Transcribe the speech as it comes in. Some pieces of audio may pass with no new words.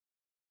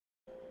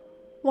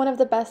One of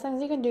the best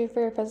things you can do for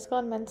your physical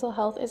and mental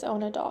health is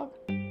own a dog.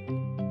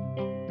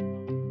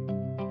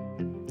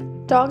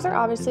 Dogs are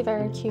obviously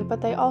very cute,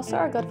 but they also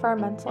are good for our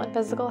mental and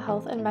physical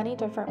health in many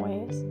different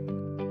ways.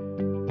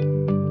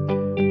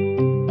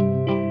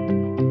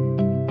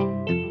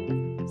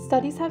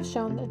 Studies have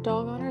shown that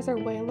dog owners are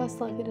way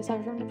less likely to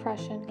suffer from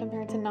depression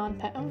compared to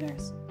non-pet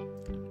owners.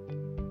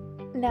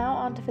 Now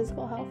on to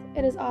physical health.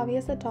 It is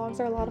obvious that dogs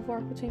are a lot of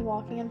work between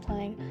walking and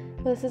playing,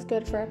 but this is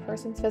good for a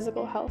person's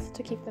physical health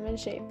to keep them in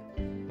shape.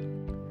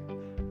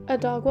 A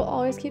dog will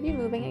always keep you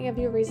moving and give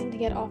you a reason to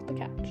get off the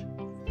couch.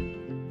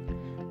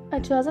 A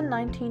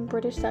 2019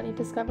 British study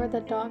discovered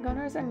that dog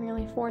owners are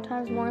nearly 4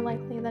 times more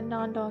likely than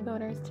non-dog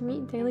owners to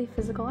meet daily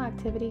physical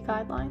activity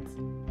guidelines.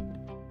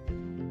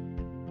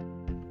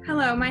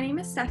 Hello, my name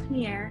is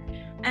Stephanie Eyre,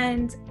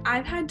 and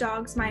I've had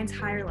dogs my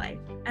entire life,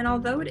 and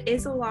although it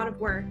is a lot of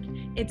work,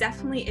 it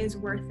definitely is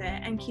worth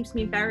it and keeps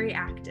me very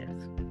active.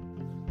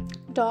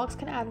 Dogs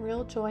can add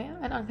real joy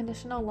and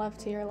unconditional love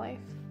to your life.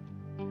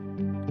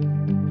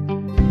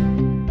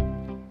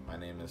 My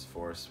name is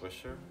Forrest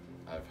Swisher.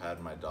 I've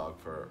had my dog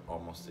for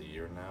almost a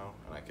year now,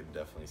 and I can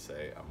definitely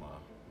say I'm a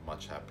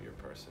much happier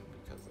person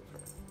because of her.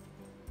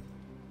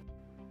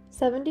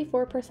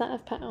 74%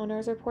 of pet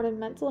owners reported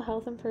mental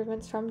health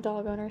improvements from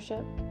dog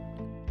ownership.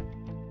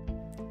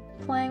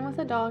 Playing with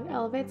a dog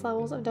elevates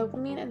levels of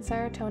dopamine and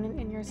serotonin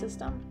in your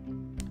system.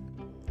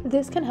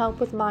 This can help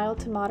with mild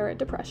to moderate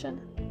depression.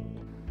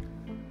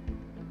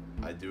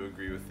 I do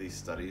agree with these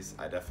studies.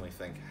 I definitely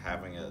think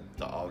having a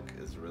dog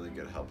is a really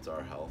good help to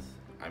our health.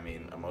 I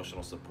mean,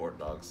 emotional support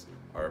dogs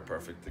are a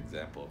perfect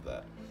example of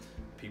that.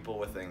 People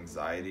with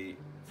anxiety,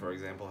 for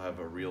example, have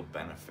a real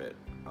benefit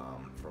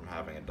from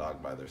having a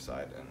dog by their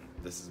side, and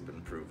this has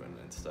been proven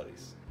in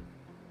studies.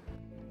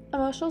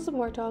 Emotional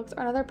support dogs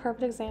are another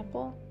perfect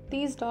example.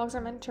 These dogs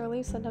are meant to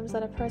relieve symptoms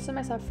that a person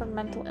may suffer from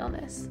mental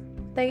illness.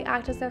 They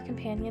act as their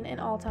companion in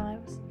all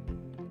times.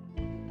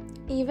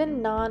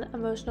 Even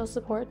non-emotional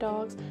support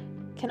dogs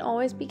can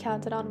always be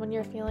counted on when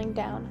you're feeling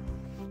down.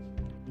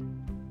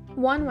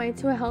 One way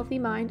to a healthy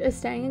mind is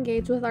staying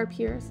engaged with our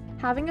peers.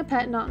 Having a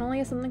pet not only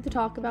is something to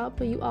talk about,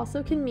 but you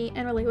also can meet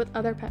and relate with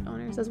other pet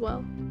owners as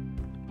well.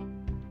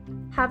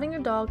 Having a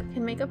dog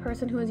can make a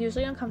person who is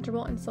usually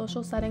uncomfortable in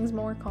social settings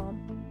more calm.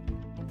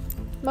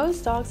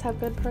 Most dogs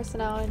have good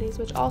personalities,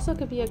 which also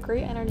could be a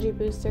great energy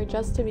booster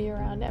just to be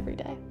around every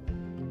day.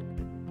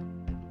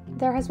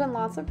 There has been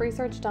lots of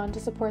research done to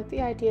support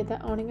the idea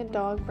that owning a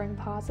dog brings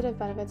positive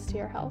benefits to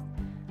your health.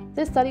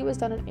 This study was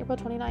done in April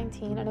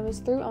 2019, and it was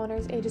through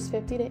owners ages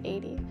 50 to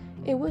 80.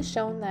 It was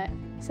shown that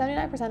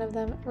 79% of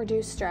them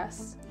reduced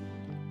stress.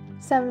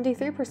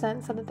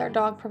 73% said that their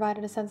dog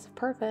provided a sense of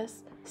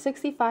purpose,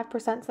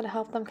 65% said it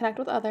helped them connect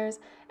with others,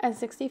 and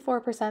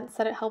 64%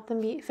 said it helped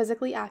them be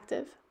physically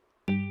active.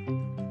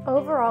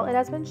 Overall, it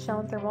has been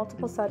shown through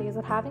multiple studies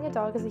that having a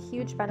dog is a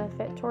huge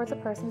benefit towards a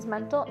person's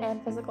mental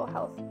and physical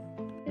health.